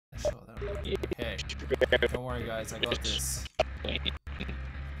Okay. Don't worry, guys. I got this.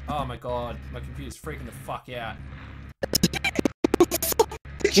 Oh my god, my computer's freaking the fuck out.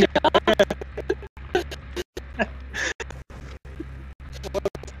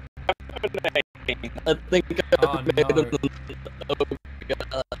 I think Oh no.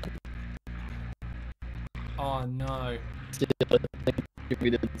 Oh no. we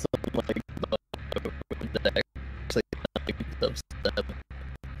did something like actually like dubstep.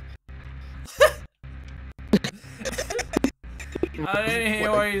 I didn't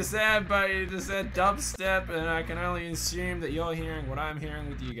hear what you said, but you just said dubstep, and I can only assume that you're hearing what I'm hearing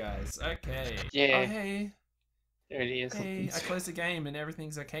with you guys. Okay. Yeah. Oh, hey. There it is. Hey, I closed the game and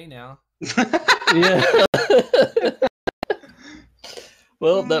everything's okay now. Yeah.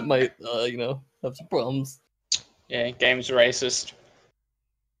 Well, that might, you know, have some problems. Yeah, game's racist.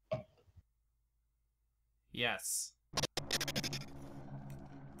 Yes.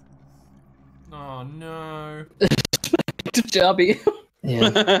 Oh no. Good jobby.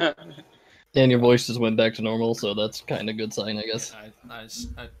 Yeah. And your voice just went back to normal, so that's kind of a good sign, I guess. I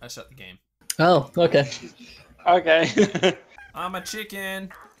shut the game. Oh, okay. Okay. I'm a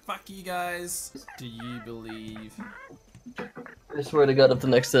chicken. Fuck you guys. Do you believe? I swear to God, if the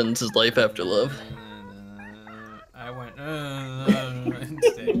next sentence is life after love. I went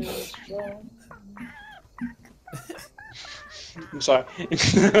instead. I'm sorry.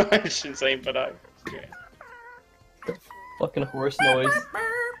 I shouldn't say, but I. Yeah. Fucking horse noise.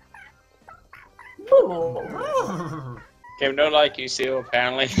 Game don't like you, Seal,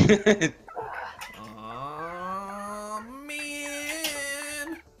 apparently. Oh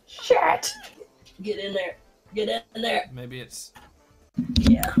man! Shit! Get in there. Get in there. Maybe it's.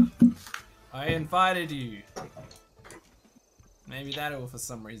 Yeah. I invited you. Maybe that will, for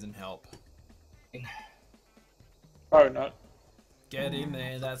some reason, help. Probably not. Get in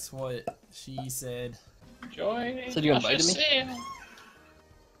there. That's what she said. Join. So you invited me?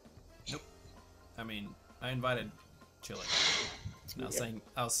 Nope. I mean, I invited Chili.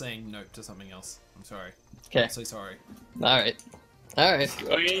 I was saying nope to something else. I'm sorry. Okay. I'm so sorry. Alright. Alright.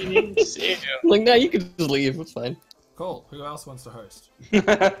 Join Seal. Like, now you can just leave. It's fine. Cool. Who else wants to host?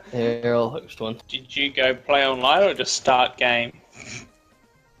 Here, I'll host one. Did you go play online or just start game?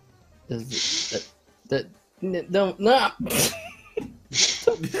 Is it, that no.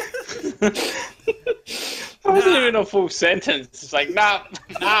 That wasn't even a full sentence. It's like, nah,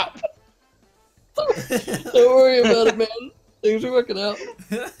 nah. Don't worry about it, man. Things are working out.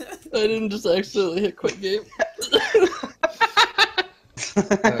 I didn't just accidentally hit quit game.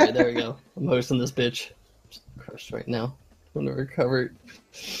 Alright, there we go. I'm hosting this bitch. Just crushed right now. I'm gonna recover.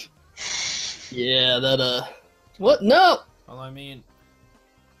 Yeah, that, What? No! Well, I mean,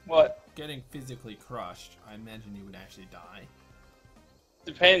 What? getting physically crushed, I imagine you would actually die.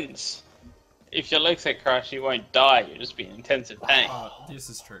 Depends. If your legs are crushed, you won't die. You'll just be in intensive pain. This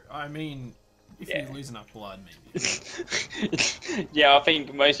is true. I mean, if Yeah. you lose enough blood, maybe. Yeah, I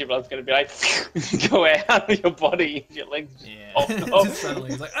think most of your blood's gonna be like go out of your body if your legs. Yeah. Oh. Just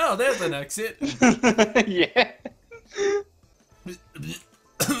suddenly, it's like, oh, there's an exit. Yeah.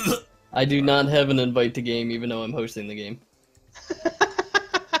 I do not have an invite to game, even though I'm hosting the game.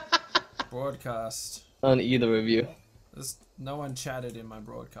 Broadcast. On either of you. No one chatted in my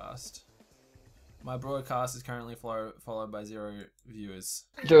broadcast. My broadcast is currently followed by 0 viewers.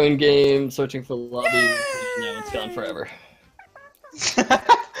 Join game, searching for lobby, and now it's gone forever.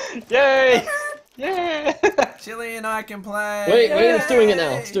 Yay! Yeah! Chili and I can play! Wait, it's doing it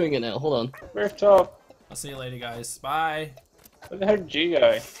now. It's doing it now. Hold on. Rooftop. I'll see you later, guys. Bye. Where the hell did you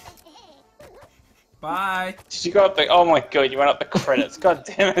go? Bye. Did you go up the? Oh my god, you went up the credits. God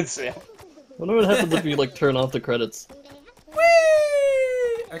damn it, Sam. I wonder what happens if you, like, turn off the credits.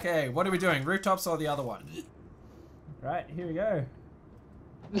 Whee! Okay, what are we doing? Rooftops or the other one? Right, here we go.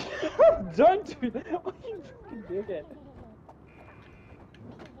 Don't do that. Why you fucking did it?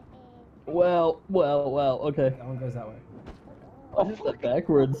 Wow, okay. That one goes that way. I did that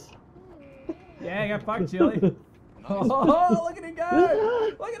backwards. Yeah, I got fucked, Chili. Oh, look at it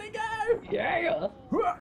go! Look at it go! Yeah!